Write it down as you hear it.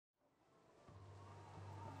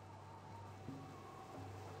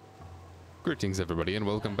Greetings everybody and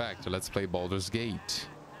welcome back to Let's Play Baldur's Gate.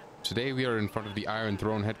 Today we are in front of the Irone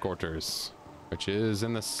Throne Headquarters, which is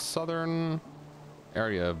in the southern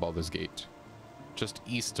area of Baldur's Gate, just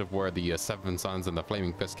east of where the Seven Suns and the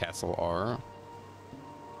Flaming Fist Castle are.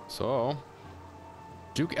 So,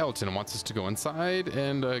 Duke Eltan wants us to go inside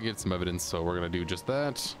and get some evidence, so we're going to do just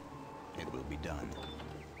that. It will be done.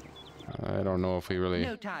 I don't know if we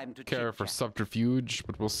really care for subterfuge,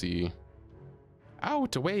 but we'll see.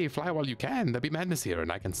 Out, away, fly while you can. There'll be madness here,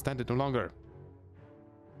 and I can stand it no longer.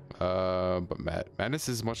 But madness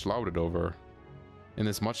is much lauded over. In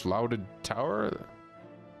this much lauded tower?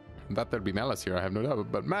 That there'd be malice here, I have no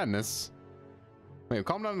doubt, but madness? Wait,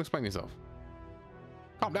 calm down and explain yourself.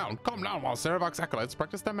 Calm down while Saravok's acolytes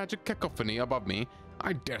practice their magic cacophony above me.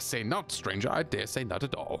 I dare say not, stranger, I dare say not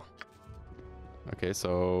at all. Okay,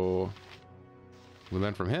 so... we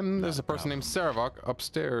learned from him. There's a person named Saravok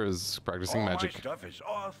upstairs practicing magic. My stuff is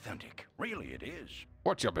authentic. Really, it is.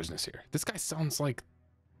 What's your business here? This guy sounds like...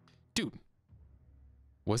 dude.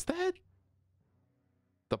 Was that...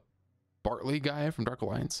 the Bartley guy from Dark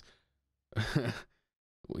Alliance?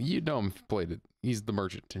 Well, you know him if you played it. He's the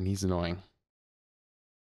merchant, and he's annoying.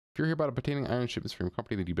 If you're here about obtaining iron shipments from your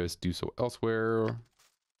company, then you best do so elsewhere.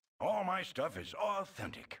 All my stuff is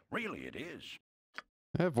authentic. Really, it is.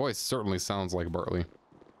 That voice certainly sounds like Bartley.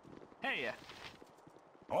 Hey,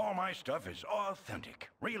 all my stuff is authentic.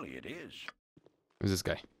 Really, it is. Who's this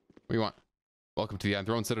guy? What do you want? Welcome to the Iron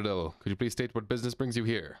Throne Citadel. Could you please state what business brings you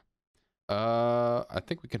here? I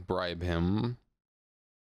think we could bribe him.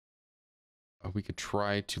 We could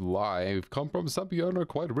try to lie. We've come from Sempia and are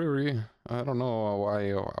quite weary. I don't know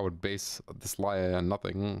why I would base this lie on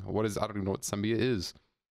nothing. What is? I don't even know what Sempia is.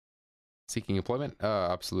 Seeking employment?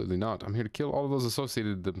 Absolutely not. I'm here to kill all of those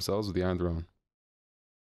associated themselves with the Iron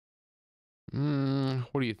Throne.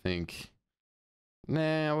 What do you think?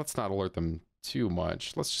 Nah, let's not alert them too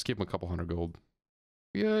much. Let's just give them a couple hundred gold.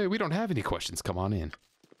 Yeah, we don't have any questions. Come on in.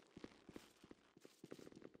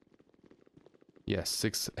 Yes,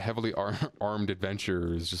 6 heavily armed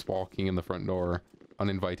adventurers just walking in the front door,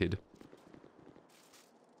 uninvited.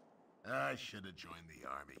 I should have joined the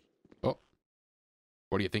army. Oh.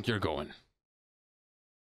 Where do you think you're going?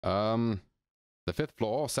 The 5th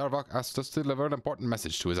floor, Saravok asked us to deliver an important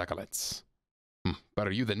message to his acolytes.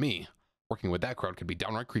 Better you than me. Working with that crowd could be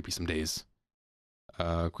downright creepy some days.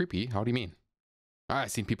 Creepy? How do you mean?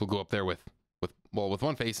 I've seen people go up there with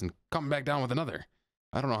one face and come back down with another.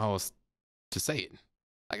 I don't know how else to say it.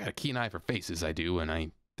 I got a keen eye for faces, I do, and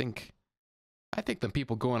I think them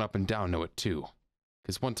people going up and down know it too.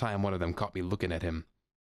 Because one time one of them caught me looking at him,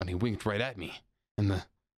 and he winked right at me, and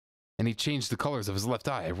he changed the colors of his left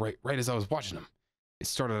eye right as I was watching him. It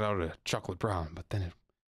started out a chocolate brown, but then it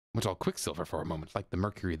went all quicksilver for a moment, like the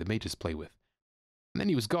mercury the mages play with. And then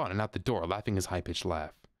he was gone and out the door, laughing his high-pitched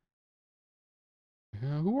laugh.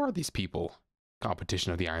 Who are these people?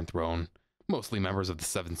 Competition of the Iron Throne. Mostly members of the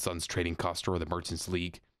Seven Suns Trading Coster or the Merchants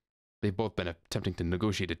League. They've both been attempting to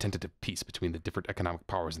negotiate a tentative peace between the different economic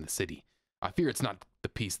powers in the city. I fear it's not the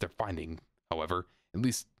peace they're finding, however, at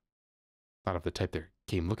least not of the type they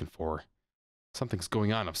came looking for. Something's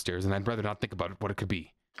going on upstairs, and I'd rather not think about what it could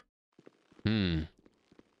be. This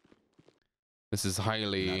is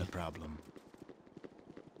highly... not a problem.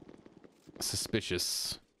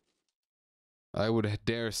 Suspicious. I would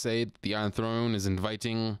dare say that the Iron Throne is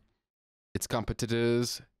inviting its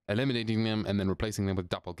competitors, eliminating them, and then replacing them with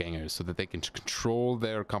doppelgangers so that they can control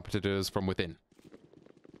their competitors from within.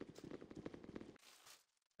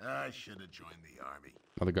 I should have joined the army.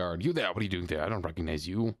 Another guard. You there? What are you doing there? I don't recognize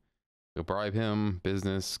you. Go bribe him.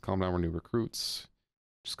 Business. Calm down. We're new recruits.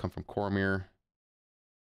 Just come from Cormir.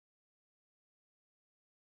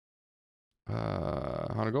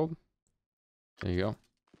 100 gold. There you go.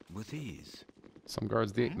 With ease. Some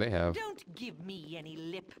guards they have. Don't give me any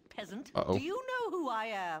lip, peasant. Uh-oh. Do you know who I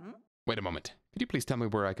am? Wait a moment. Could you please tell me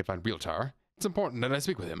where I could find Realtar? It's important that I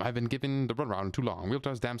speak with him. I've been given the runaround too long.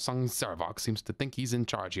 Realtar's damn son Saravok seems to think he's in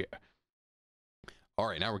charge here.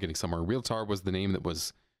 Alright, now we're getting somewhere. Realtar was the name that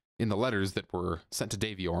was in the letters that were sent to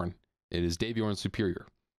Daviorn. It is Daviorn's superior.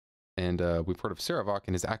 And we've heard of Saravok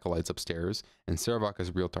and his acolytes upstairs, and Saravok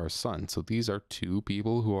is Realtar's son. So these are two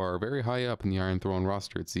people who are very high up in the Iron Throne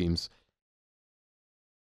roster, it seems.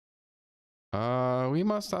 We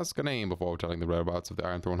must ask a name before telling the whereabouts of the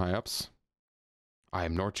Iron Throne high-ups. I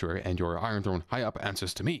am Norture, and your Iron Throne high-up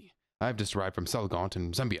answers to me. I have just arrived from Selgaunt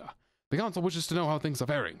in Zembia. The council wishes to know how things are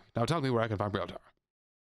faring. Now tell me where I can find Baldur.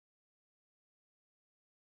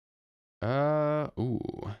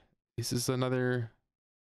 Ooh. This is another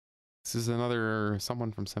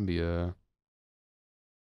someone from Zembia.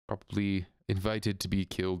 Probably invited to be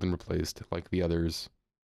killed and replaced like the others.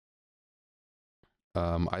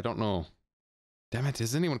 I don't know. Damn it,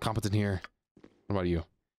 is anyone competent here? What about you?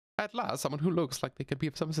 At last, someone who looks like they could be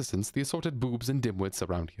of some assistance. The assorted boobs and dimwits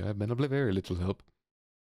around here have been of very little help.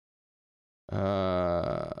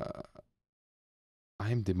 I'm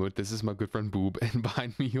Dimwit, this is my good friend Boob, and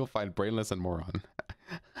behind me you'll find Brainless and Moron.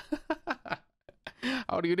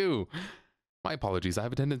 How do you do? My apologies, I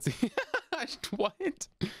have a tendency... What?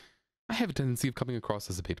 I have a tendency of coming across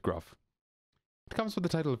as a bit gruff. It comes with the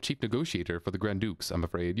title of Chief Negotiator for the Grand Dukes, I'm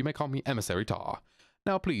afraid. You may call me Emissary Tar.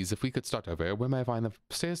 Now please, if we could start over, where may I find the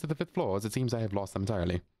stairs to the 5th floor, as it seems I have lost them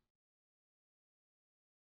entirely.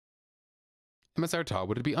 Emissary Tar,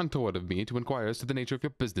 would it be untoward of me to inquire as to the nature of your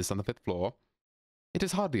business on the 5th floor? It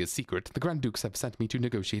is hardly a secret. The Grand Dukes have sent me to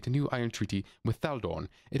negotiate a new iron treaty with Thaldorn.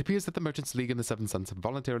 It appears that the Merchants League and the Seven Sons have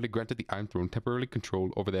voluntarily granted the Iron Throne temporary control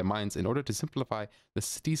over their mines in order to simplify the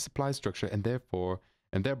city's supply structure and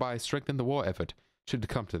thereby strengthen the war effort. Should it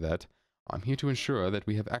come to that, I'm here to ensure that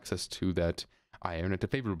we have access to that iron at a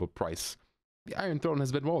favorable price. The Iron Throne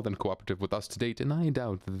has been more than cooperative with us to date, and I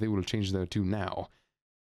doubt that they will change their tune now.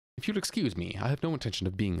 If you'll excuse me, I have no intention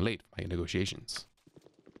of being late for my negotiations.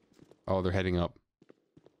 Oh, they're heading up.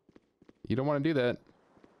 You don't want to do that.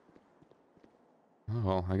 Oh,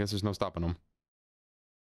 well, I guess there's no stopping them.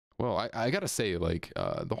 Well, I gotta say, like,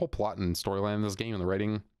 the whole plot and storyline of this game and the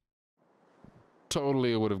writing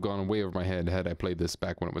totally would have gone way over my head had I played this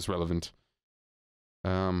back when it was relevant.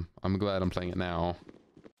 I'm glad I'm playing it now.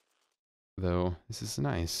 Though, this is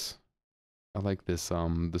nice. I like this,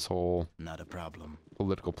 this whole... Not a problem.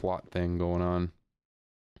 Political plot thing going on.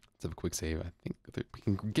 Let's have a quick save. I think that we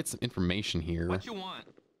can get some information here. What you want?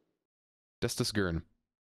 Destus Gurn.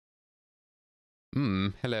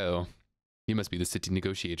 Hello. You must be the city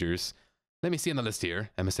negotiators. Let me see on the list here.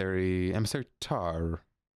 Emissary Tar.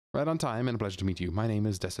 Right on time, and a pleasure to meet you. My name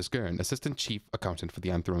is Destus Gurn, Assistant Chief Accountant for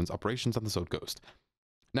the Iron Throne's operations on the Sword Coast.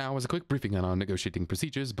 Now, as a quick briefing on our negotiating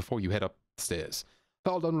procedures before you head up the stairs.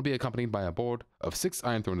 Thaldon will be accompanied by a board of 6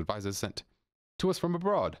 Iron Throne advisors sent to us from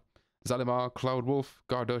abroad. Zalimar, Cloudwolf,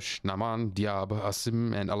 Gardush, Naman, Diab,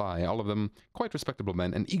 Asim, and Alai, all of them quite respectable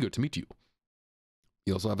men and eager to meet you.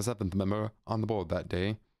 You also have a 7th member on the board that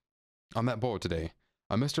day. On that board today,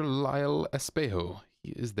 a Mr. Lyle Espejo. He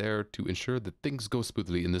is there to ensure that things go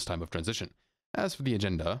smoothly in this time of transition. As for the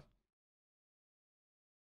agenda...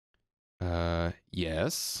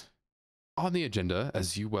 yes. On the agenda,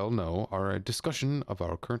 as you well know, are a discussion of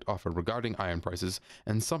our current offer regarding iron prices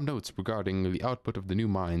and some notes regarding the output of the new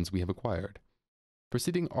mines we have acquired.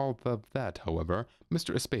 Preceding all of that, however,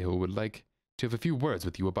 Mr. Espejo would like to have a few words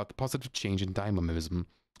with you about the positive change in dynamism,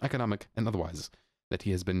 economic and otherwise, that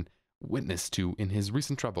he has been witness to in his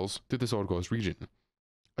recent travels through the Sword Coast region.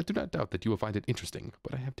 I do not doubt that you will find it interesting,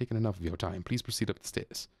 but I have taken enough of your time. Please proceed up the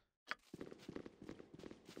stairs.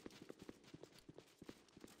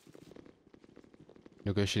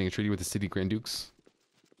 Negotiating a treaty with the city Grand Dukes.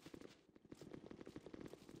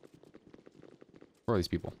 Where are these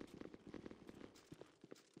people?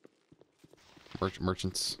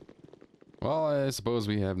 Merchants. Well, I suppose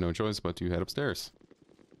we have no choice but to head upstairs.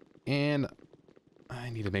 And I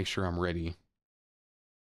need to make sure I'm ready.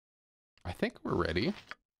 I think we're ready.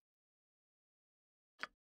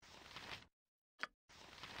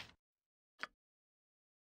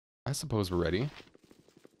 I suppose we're ready.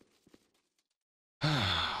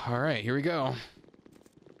 All right, here we go.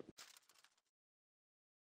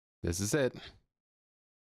 This is it.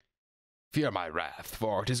 Fear my wrath,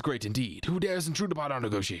 for it is great indeed. Who dares intrude upon our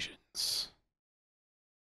negotiations?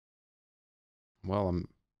 Well,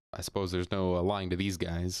 I suppose there's no lying to these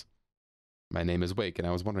guys. My name is Wake, and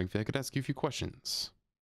I was wondering if I could ask you a few questions.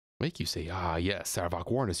 Wake, you say? Ah, yes, Saravok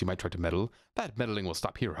warned us you might try to meddle. That meddling will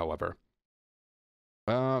stop here, however.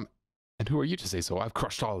 And who are you to say so? I've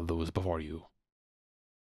crushed all of those before you.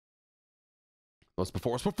 Those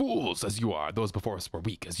before us were fools, as you are. Those before us were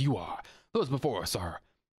weak, as you are. Those before us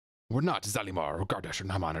were not Zalimar, or Gardash, or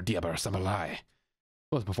Naman, or Diabar, or Samalai.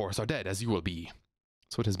 Those before us are dead, as you will be.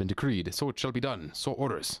 So it has been decreed, so it shall be done. So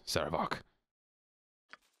orders, Saravok.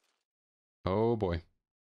 Oh boy.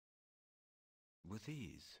 With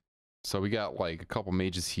ease. So we got like a couple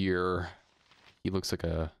mages here. He looks like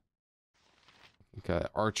a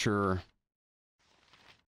archer.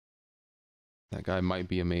 That guy might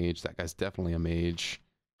be a mage. That guy's definitely a mage.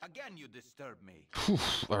 Again, you disturb me.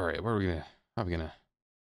 All right, where are we gonna? How are we gonna?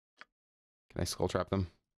 Can I skull trap them?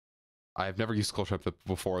 I've never used skull trap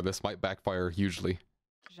before. This might backfire hugely.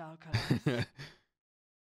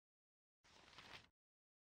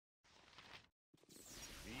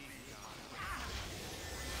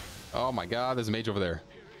 Oh my God! There's a mage over there.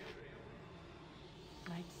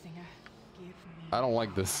 Night Singer, give me. I don't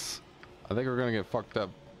like this. I think we're gonna get fucked up.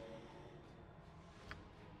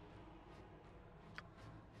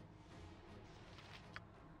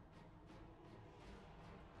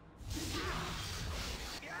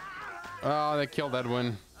 Oh, they killed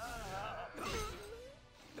Edwin.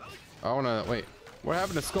 I wanna wait. What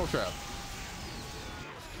happened to Skull Trap?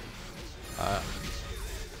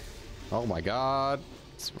 Oh my god.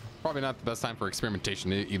 It's probably not the best time for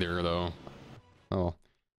experimentation either, though. Oh,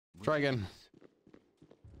 try again.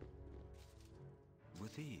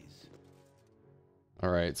 With ease. All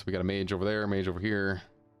right, so we got a mage over there, mage over here.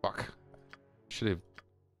 Fuck. Should have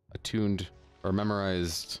attuned or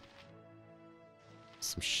memorized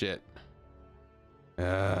some shit.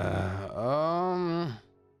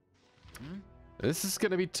 This is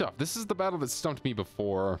gonna be tough. This is the battle that stumped me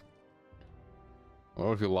before.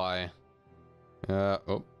 What if you lie?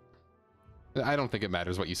 Oh. I don't think it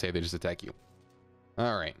matters what you say, they just attack you.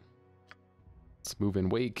 Alright. Let's move in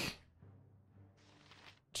Wake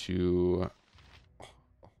to...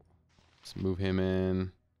 Let's move him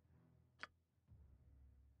in.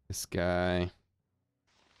 This guy.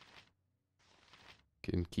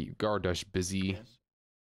 Can keep Gardush busy. Yes.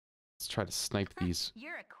 Let's try to snipe these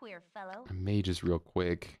You're a queer fellow. mages real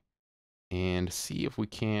quick. And see if we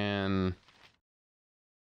can...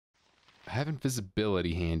 I have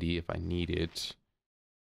invisibility handy if I need it.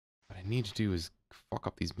 What I need to do is fuck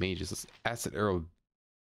up these mages. Let's acid arrow.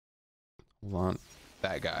 Hold on.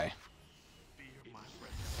 That guy.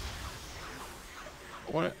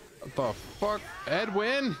 What the fuck?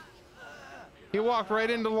 Edwin? He walked right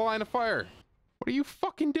into the line of fire. What are you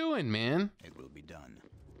fucking doing, man? It will be done.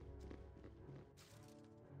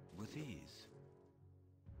 With ease.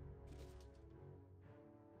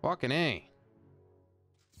 Fucking A.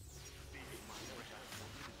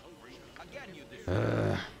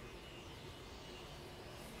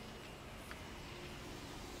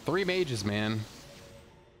 Three mages, man.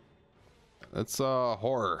 That's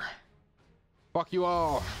horror. Fuck you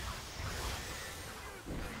all.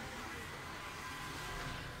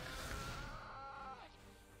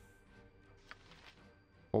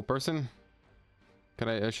 Old person? Can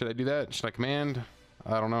I should I do that? Should I command?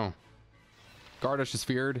 I don't know. Gardush is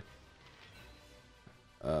feared.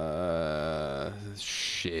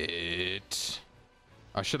 Shit.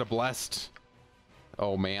 I should have blessed.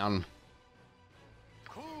 Oh man.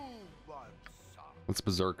 Let's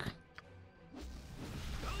berserk.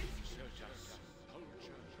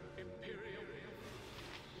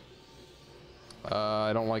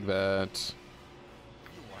 I don't like that.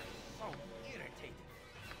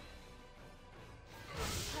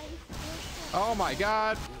 Oh my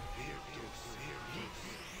god.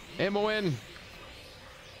 Ammo in.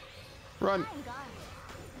 Run.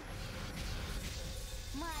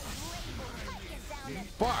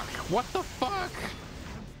 Fuck. What the fuck?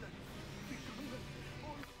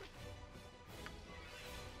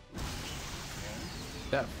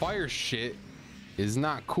 That fire shit is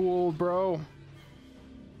not cool, bro.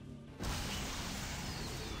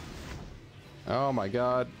 Oh my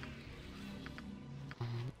god. What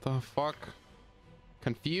the fuck?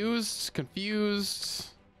 Confused? Confused?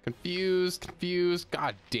 Confused? Confused?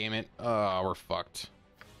 God damn it. Oh, we're fucked.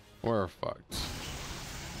 We're fucked.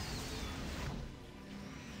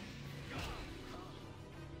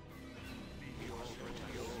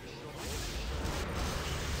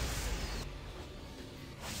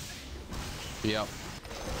 Yep.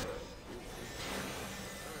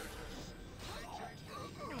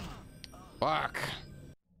 Fuck.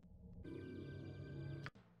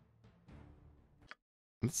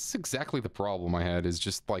 This is exactly the problem I had, is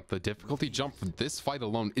just like the difficulty jump for this fight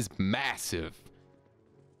alone is massive.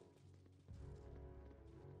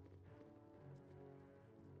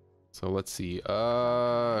 So let's see.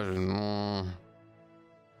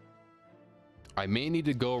 I may need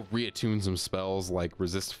to go reattune some spells like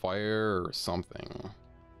resist fire or something.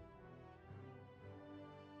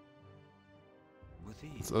 With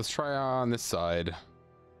ease. So let's try on this side.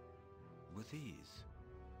 With ease.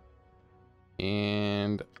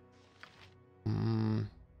 And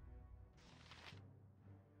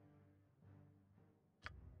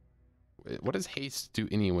what does haste do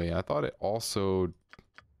anyway? I thought it also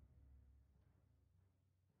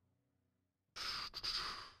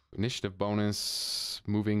initiative bonus,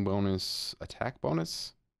 moving bonus, attack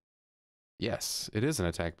bonus. Yes, it is an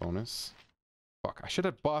attack bonus. Fuck, I should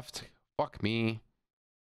have buffed. Fuck me.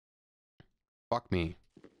 Fuck me.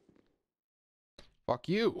 Fuck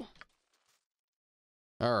you.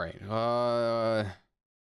 All right. I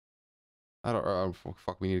don't.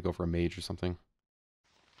 Fuck. We need to go for a mage or something.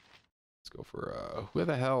 Let's go for who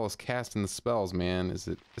the hell is casting the spells, man? Is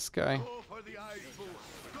it this guy? Go for the eyes, fool.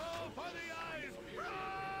 Go for the eyes.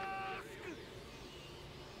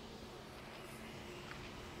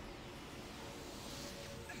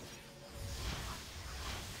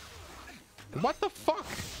 What the fuck?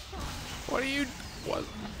 What are you? What?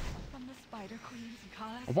 From the Spider Queen's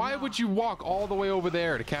cause. Why would you walk all the way over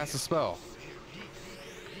there to cast a spell?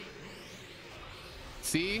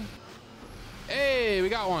 See? Hey, we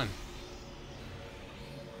got one.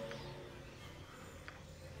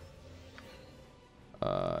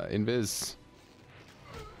 Invis.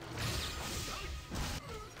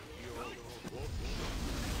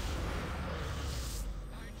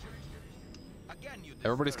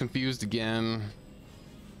 Everybody's confused again.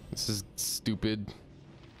 This is stupid.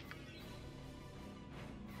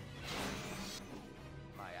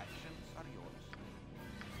 My actions are yours.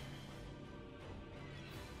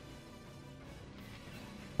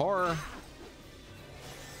 Horror.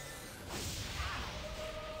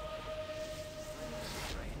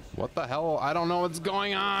 What the hell? I don't know what's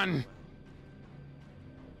going on.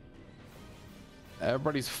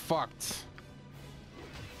 Everybody's fucked.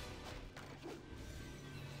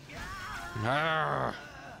 Ah.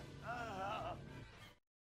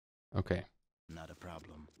 Okay. Not a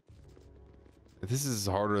problem. This is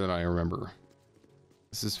harder than I remember.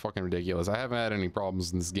 This is fucking ridiculous. I haven't had any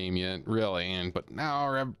problems in this game yet, really, but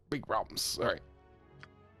now I have big problems. All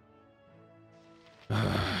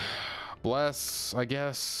right. Bless, I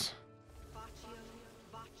guess.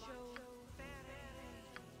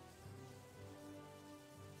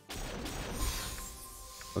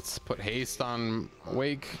 Let's put haste on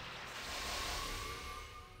Wake.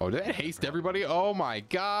 Oh, did that haste everybody? Oh my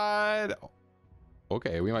god.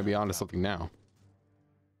 Okay, we might be onto something now.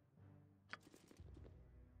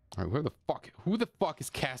 All right, who the fuck is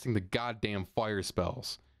casting the goddamn fire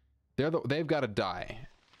spells? They've got to die.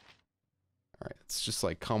 All right, let's just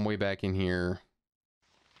like come way back in here.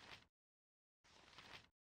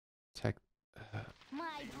 Tech.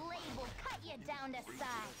 My blade will cut you down to size.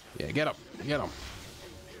 Yeah, get him. Get him.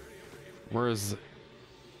 Where's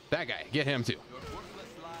that guy? Get him too.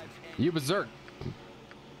 You berserk.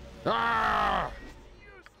 Ah!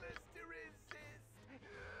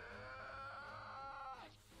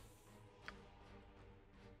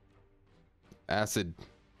 Acid.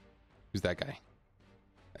 Who's that guy?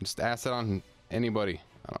 Just acid on anybody.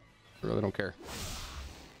 I really don't care.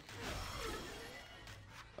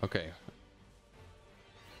 Okay.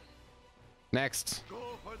 Next.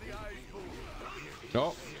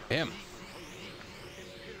 No, him.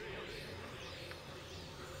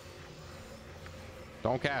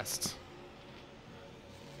 Don't cast.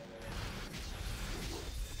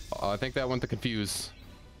 I think that went to confuse.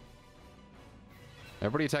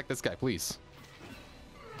 Everybody attack this guy, please.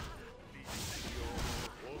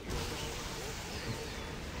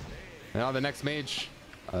 Now the next mage.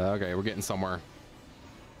 Okay, we're getting somewhere.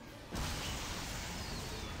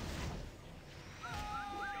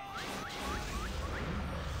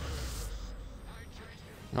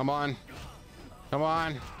 Come on. Come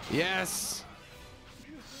on. Yes.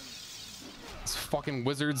 These fucking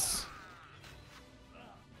wizards.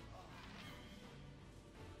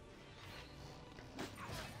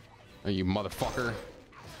 Oh, you motherfucker.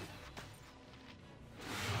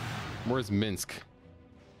 Where's Minsk?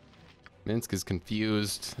 Minsk is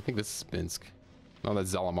confused. I think this is Minsk. No,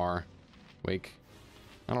 that's Zalamar. Wake.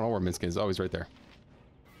 I don't know where Minsk is. Oh, he's right there.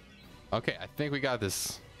 Okay, I think we got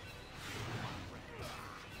this.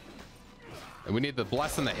 And we need the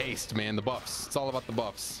bless and the haste, man. The buffs. It's all about the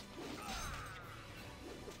buffs.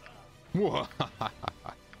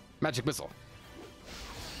 Magic missile.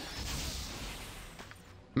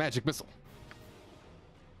 Magic missile.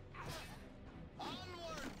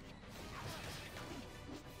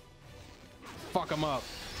 Fuck him up.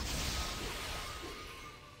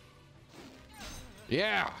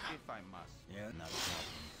 Yeah. If I must. Yeah, not a problem.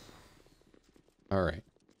 All right.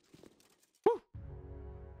 Woo.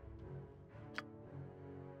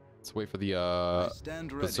 Let's wait for the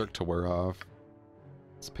berserk to wear off.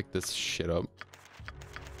 Let's pick this shit up.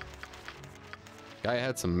 Guy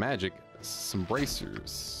had some magic, some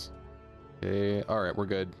bracers. Okay, all right, we're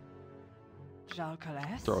good.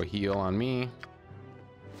 Throw a heal on me.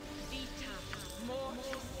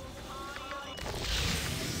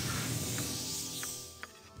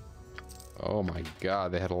 Oh my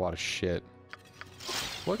god, they had a lot of shit.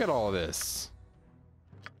 Look at all this.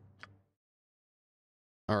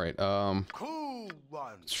 All right, Cool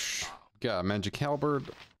one. got a magic halberd,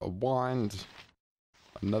 a wand,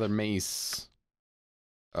 another mace,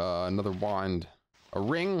 another wand, a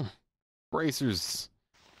ring, bracers,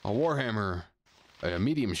 a warhammer, a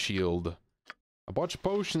medium shield, a bunch of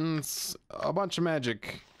potions, a bunch of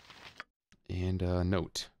magic, and a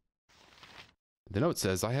note. The note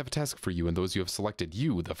says, I have a task for you and those you have selected.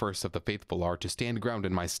 You, the first of the faithful, are to stand ground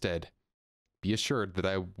in my stead. Be assured that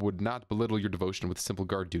I would not belittle your devotion with simple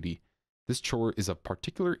guard duty. This chore is of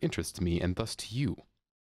particular interest to me and thus to you.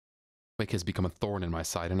 Wake has become a thorn in my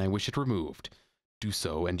side and I wish it removed. Do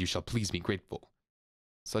so and you shall please me grateful.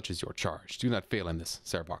 Such is your charge. Do not fail in this,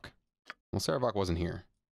 Sarevok. Well, Sarevok wasn't here.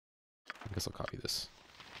 I guess I'll copy this.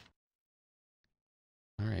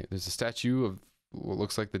 Alright, there's a statue of what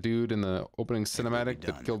looks like the dude in the opening cinematic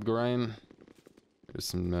that killed Gorion. There's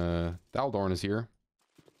some, Thaldorn is here.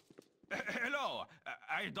 Hello,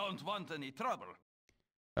 I don't want any trouble.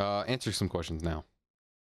 Answer some questions now.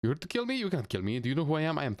 You here to kill me? You can't kill me. Do you know who I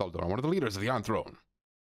am? I am Baldur. I'm one of the leaders of the Irone Throne.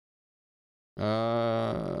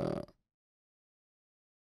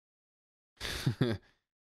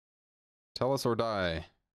 Tell us or die.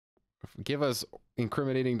 Give us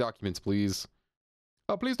incriminating documents, please.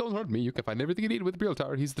 Oh, please don't hurt me. You can find everything you need with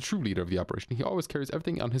Realtar. He's the true leader of the operation. He always carries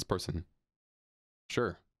everything on his person.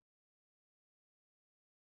 Sure.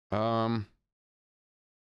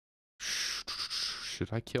 Should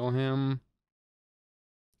I kill him?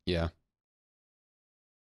 Yeah.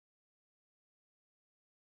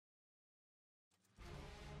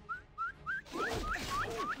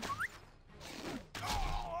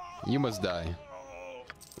 You must die.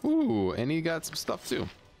 Ooh, and he got some stuff too.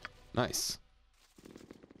 Nice.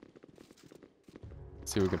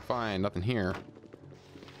 Let's see what we can find. Nothing here.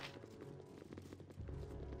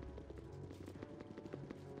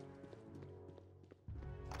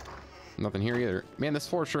 Nothing here either. Man, this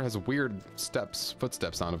floor sure has a weird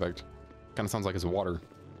footstep sound effect. Kind of sounds like it's water.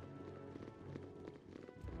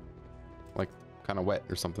 Like, kind of wet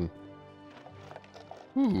or something.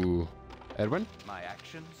 Ooh. Edwin? My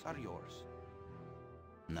actions are yours.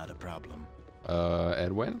 Not a problem.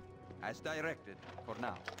 Edwin? As directed, for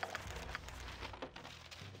now.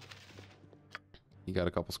 You got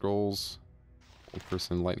a couple scrolls. Old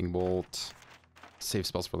person, lightning bolt. Save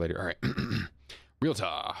spells for later. Alright.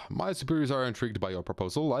 Realta, my superiors are intrigued by your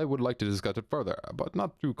proposal. I would like to discuss it further, but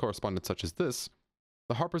not through correspondence such as this.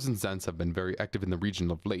 The Harpers and Zants have been very active in the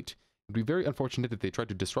region of late. It would be very unfortunate if they tried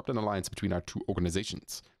to disrupt an alliance between our two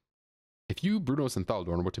organizations. If you, Brunos, and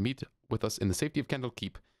Thaldorn were to meet with us in the safety of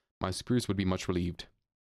Candlekeep, my superiors would be much relieved.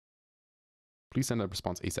 Please send a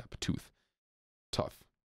response ASAP. Tooth. Tough.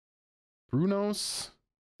 Brunos?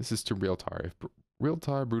 This is to Realtar. If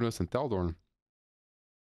Realtar, Brunos, and Thaldorn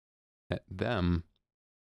met them,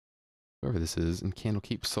 whoever this is, in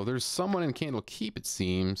Candlekeep. So there's someone in Candlekeep, it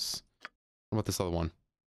seems. What about this other one?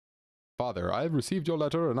 Father, I have received your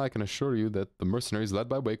letter, and I can assure you that the mercenaries led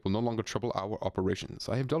by Wake will no longer trouble our operations.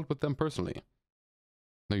 I have dealt with them personally.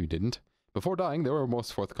 No, you didn't. Before dying, they were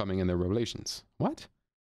most forthcoming in their revelations. What?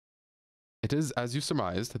 It is, as you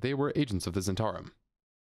surmised, they were agents of the Zentarum.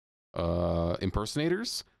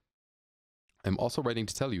 Impersonators? I'm also writing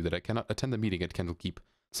to tell you that I cannot attend the meeting at Candlekeep.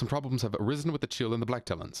 Some problems have arisen with the Chill and the Black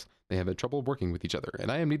Talons. They have had trouble working with each other,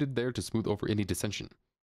 and I am needed there to smooth over any dissension.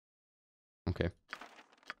 Okay.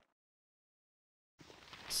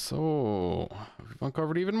 So, we've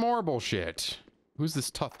uncovered even more bullshit. Who's this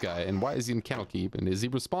tough guy, and why is he in Candlekeep, and is he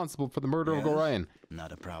responsible for the murder of Gorion?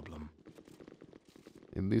 Not a problem.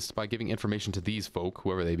 At least by giving information to these folk,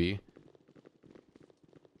 whoever they be.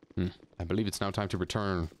 I believe it's now time to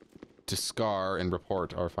return to Scar and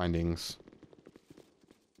report our findings.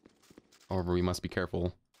 However, we must be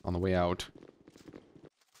careful on the way out.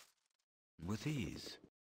 With ease.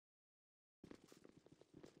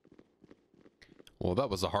 Well, that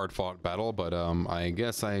was a hard-fought battle, but I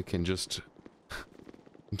guess I can just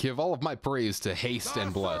give all of my praise to Haste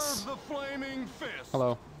and Bless. The flaming fist.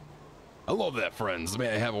 Hello. Hello there, friends.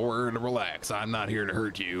 May I have a word to relax? I'm not here to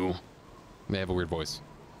hurt you. May I have a weird voice?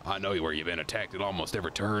 I know where you've been attacked at almost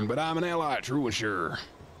every turn, but I'm an ally, true and sure.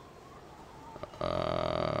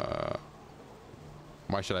 Why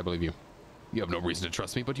should I believe you? You have no reason to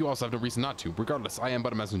trust me, but you also have no reason not to. Regardless, I am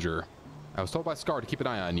but a messenger. I was told by Scar to keep an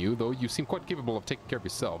eye on you, though you seem quite capable of taking care of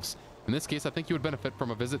yourselves. In this case, I think you would benefit from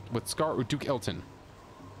a visit with Scar or Duke Eltan.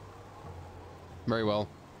 Very well.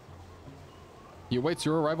 He awaits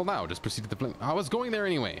your arrival now. Just proceed to the flame. I was going there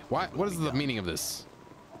anyway. Why? What is the meaning of this?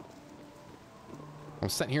 I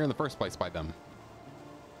was sent here in the first place by them.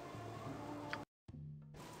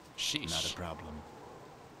 Sheesh. Not a problem.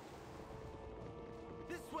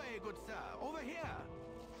 This way, good sir. Over here.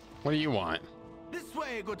 What do you want? This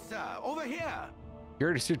way, good sir. Over here. You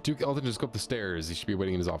already see Duke Elton just go up the stairs. He should be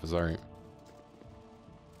waiting in his office. All right.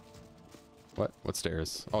 What? What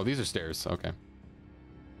stairs? Oh, these are stairs. Okay.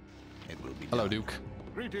 will be Hello, done. Duke.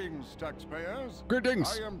 Greetings, taxpayers.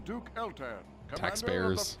 Greetings. I am Duke Eltan, commander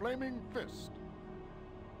Taxpayers. of the Flaming Fist.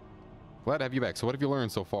 Glad to have you back. So what have you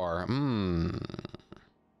learned so far?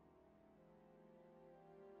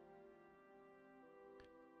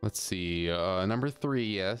 Let's see. Number 3,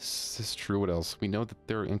 yes, this is true. What else? We know that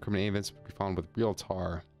there are incriminating events to be found with real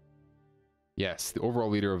tar. Yes, the overall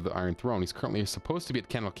leader of the Iron Throne. He's currently supposed to be at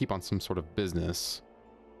Candle Keep on some sort of business.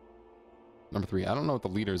 Number 3, I don't know what the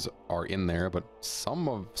leaders are in there, but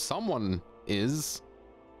someone is.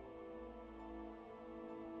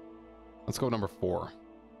 Let's go number 4.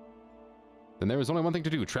 Then there is only one thing to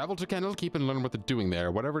do. Travel to Candle Keep and learn what they're doing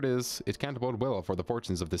there. Whatever it is, it can't bode well for the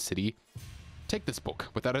fortunes of this city. Take this book.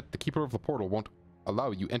 Without it, the keeper of the portal won't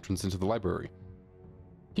allow you entrance into the library.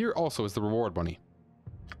 Here also is the reward money.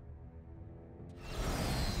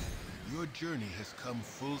 Your journey has come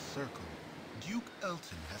full circle. Duke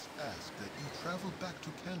Eltan has asked that you travel back to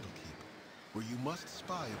Candlekeep, where you must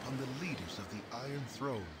spy upon the leaders of the Iron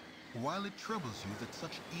Throne. While it troubles you that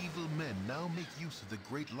such evil men now make use of the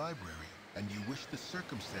Great Library, and you wish the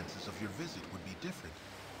circumstances of your visit would be different,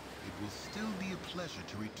 it will still be a pleasure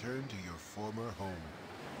to return to your former home.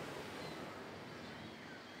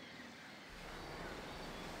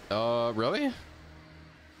 Really?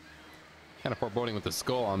 Kind of foreboding with the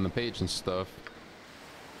skull on the page and stuff.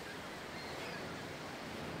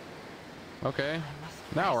 Okay.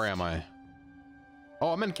 Now where am I? Oh,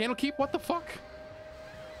 I'm in Candlekeep? What the fuck?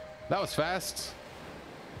 That was fast.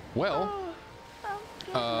 Well,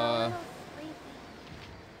 I'm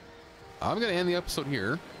gonna end the episode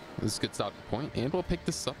here. This gets out the point, and we'll pick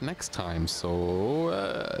this up next time.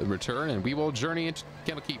 So, return, and we will journey into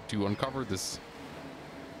Candlekeep to uncover this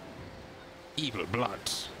evil blood.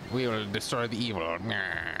 We will destroy the evil. All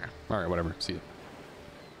right, whatever. See you.